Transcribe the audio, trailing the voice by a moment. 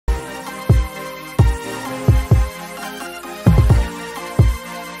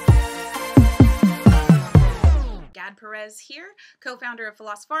Jad Perez here, co-founder of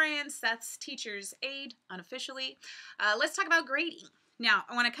Philosopharian, Seth's teacher's aide, unofficially. Let's talk about grading. Now,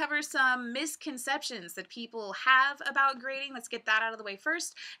 I want to cover some misconceptions that people have about grading. Let's get that out of the way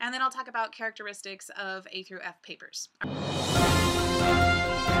first, and then I'll talk about characteristics of A through F papers.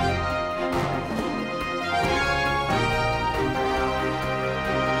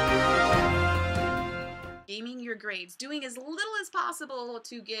 Gaming your grades, doing as little as possible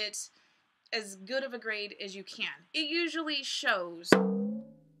to get as good of a grade as you can. It usually shows.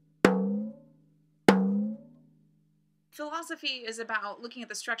 Philosophy is about looking at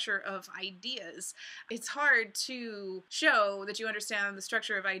the structure of ideas. It's hard to show that you understand the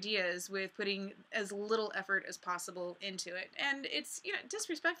structure of ideas with putting as little effort as possible into it. And it's,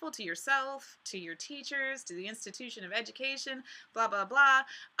 disrespectful to yourself, to your teachers, to the institution of education, blah, blah, blah.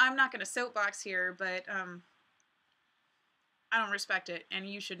 I'm not going to soapbox here, but I don't respect it, and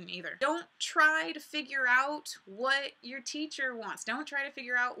you shouldn't either. Don't try to figure out what your teacher wants. Don't try to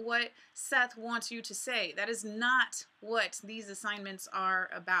figure out what Seth wants you to say. That is not what these assignments are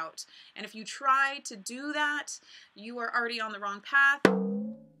about. And if you try to do that, you are already on the wrong path.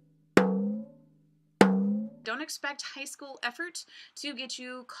 Don't expect high school effort to get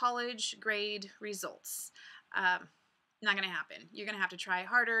you college grade results. Not going to happen. You're going to have to try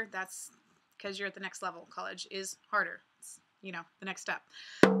harder. That's because you're at the next level. College is harder. The next step.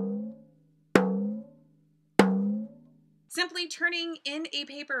 Simply turning in a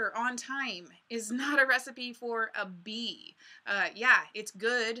paper on time is not a recipe for a B. Yeah, it's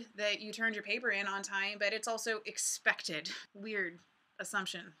good that you turned your paper in on time, but it's also expected. Weird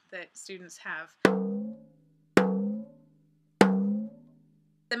assumption that students have.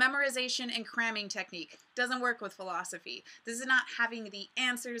 The memorization and cramming technique doesn't work with philosophy. This is not having the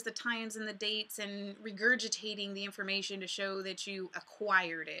answers, the times, and the dates, and regurgitating the information to show that you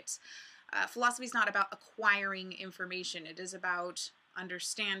acquired it. Philosophy is not about acquiring information. It is about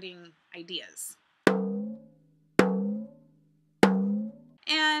understanding ideas.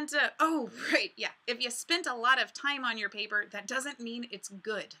 And, oh, right, yeah. If you spent a lot of time on your paper, that doesn't mean it's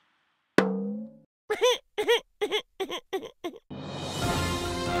good.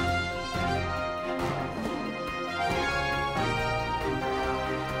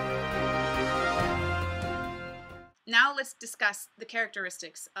 Now let's discuss the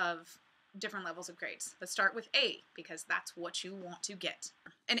characteristics of different levels of grades. Let's start with A, because that's what you want to get.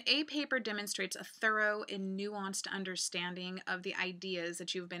 An A paper demonstrates a thorough and nuanced understanding of the ideas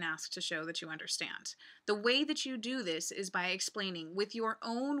that you've been asked to show that you understand. The way that you do this is by explaining with your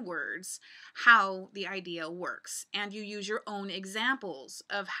own words how the idea works, and you use your own examples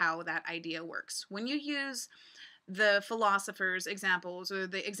of how that idea works. When you use the philosopher's examples or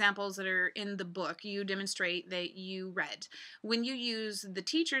the examples that are in the book, you demonstrate that you read. When you use the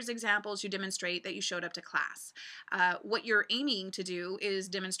teacher's examples, you demonstrate that you showed up to class. What you're aiming to do is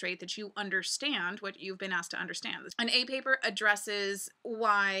demonstrate that you understand what you've been asked to understand. An A paper addresses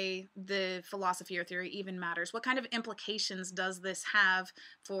why the philosophy or theory even matters. What kind of implications does this have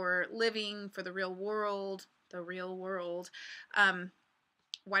for living, for the real world,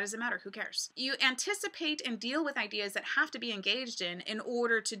 why does it matter? Who cares? You anticipate and deal with ideas that have to be engaged in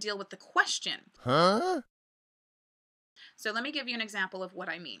order to deal with the question. Huh? So let me give you an example of what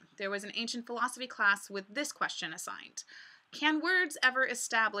I mean. There was an ancient philosophy class with this question assigned. Can words ever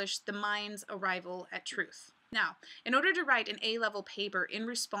establish the mind's arrival at truth? Now, in order to write an A-level paper in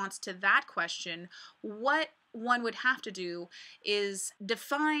response to that question, what one would have to do is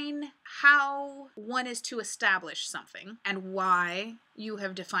define how one is to establish something and why you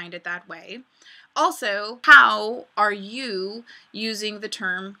have defined it that way. Also, how are you using the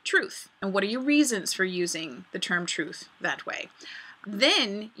term truth? And what are your reasons for using the term truth that way?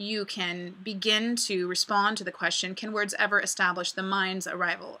 Then you can begin to respond to the question, can words ever establish the mind's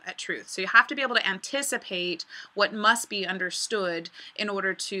arrival at truth? So you have to be able to anticipate what must be understood in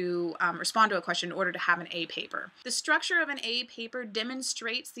order to respond to a question in order to have an A paper. The structure of an A paper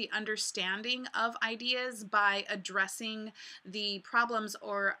demonstrates the understanding of ideas by addressing the problems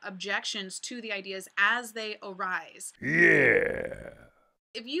or objections to the ideas as they arise. Yeah.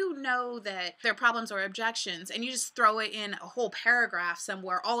 If you know that there are problems or objections and you just throw it in a whole paragraph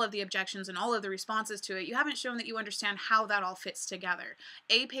somewhere, all of the objections and all of the responses to it, you haven't shown that you understand how that all fits together.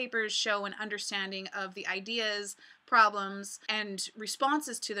 A papers show an understanding of the ideas, problems, and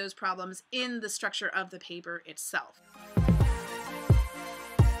responses to those problems in the structure of the paper itself.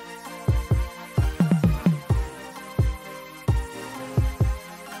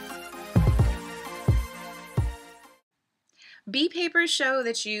 B papers show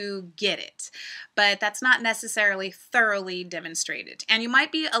that you get it, but that's not necessarily thoroughly demonstrated. And you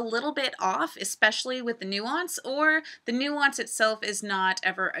might be a little bit off, especially with the nuance, or the nuance itself is not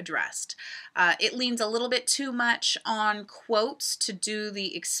ever addressed. It leans a little bit too much on quotes to do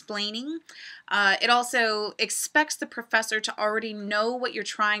the explaining. It also expects the professor to already know what you're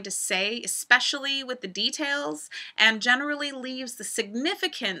trying to say, especially with the details, and generally leaves the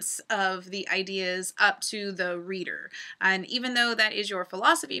significance of the ideas up to the reader. And even though that is your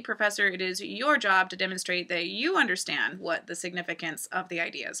philosophy professor, it is your job to demonstrate that you understand what the significance of the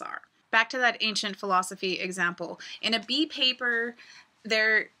ideas are. Back to that ancient philosophy example. In a B paper,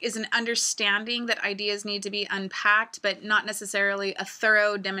 there is an understanding that ideas need to be unpacked, but not necessarily a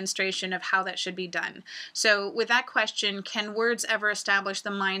thorough demonstration of how that should be done. So with that question, can words ever establish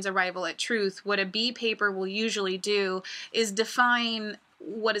the mind's arrival at truth? What a B paper will usually do is define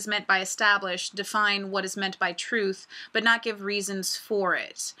what is meant by established, define what is meant by truth, but not give reasons for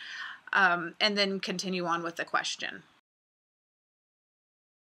it, and then continue on with the question.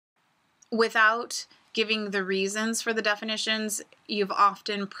 Without giving the reasons for the definitions, you've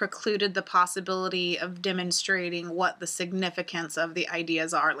often precluded the possibility of demonstrating what the significance of the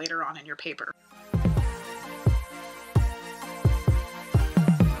ideas are later on in your paper.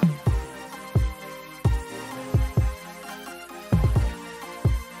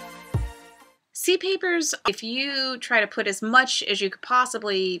 C papers, if you try to put as much as you could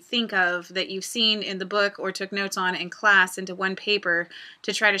possibly think of that you've seen in the book or took notes on in class into one paper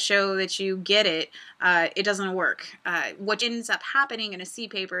to try to show that you get it, it doesn't work. What ends up happening in a C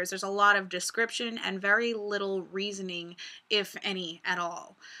paper is there's a lot of description and very little reasoning, if any at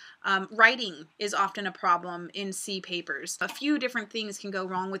all. Writing is often a problem in C papers. A few different things can go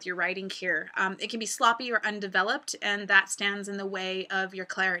wrong with your writing here. It can be sloppy or undeveloped, and that stands in the way of your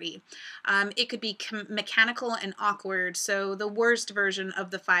clarity. It could be mechanical and awkward, so the worst version of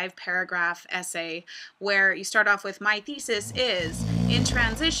the 5-paragraph essay where you start off with, my thesis is, in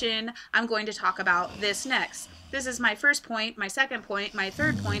transition, I'm going to talk about this next. This is my first point, my second point, my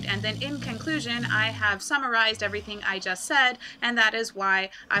third point, and then in conclusion, I have summarized everything I just said, and that is why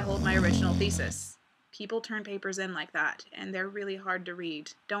I hold my original thesis. People turn papers in like that, and they're really hard to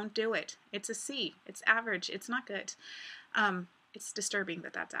read. Don't do it. It's a C. It's average. It's not good. It's disturbing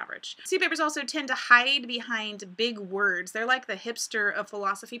that that's average. C papers also tend to hide behind big words. They're like the hipster of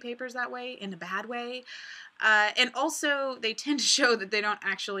philosophy papers that way, in a bad way. And also, they tend to show that they don't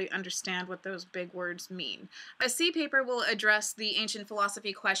actually understand what those big words mean. A C paper will address the ancient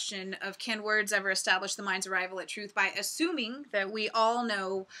philosophy question of can words ever establish the mind's arrival at truth by assuming that we all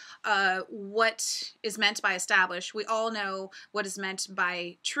know what is meant by establish, we all know what is meant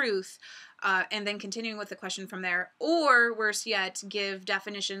by truth, and then continuing with the question from there, or worse yet, give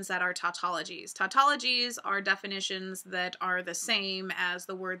definitions that are tautologies. Tautologies are definitions that are the same as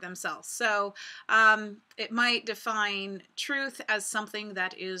the word themselves. So it might define truth as something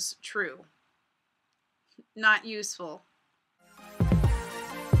that is true. Not useful.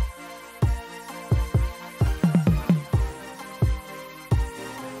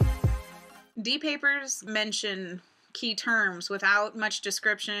 D papers mention key terms without much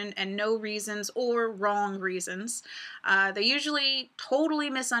description and no reasons or wrong reasons. They usually totally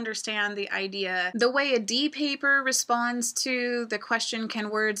misunderstand the idea. The way a D paper responds to the question, can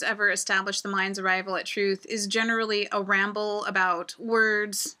words ever establish the mind's arrival at truth, is generally a ramble about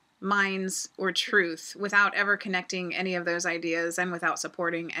words, minds, or truth without ever connecting any of those ideas and without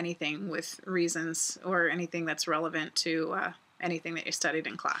supporting anything with reasons or anything that's relevant to anything that you studied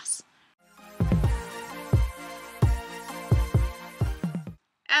in class.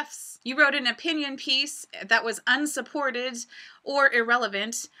 F's. You wrote an opinion piece that was unsupported or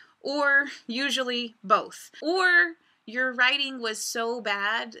irrelevant, or usually both. Or your writing was so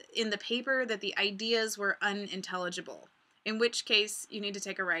bad in the paper that the ideas were unintelligible, in which case you need to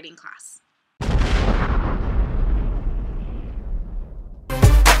take a writing class.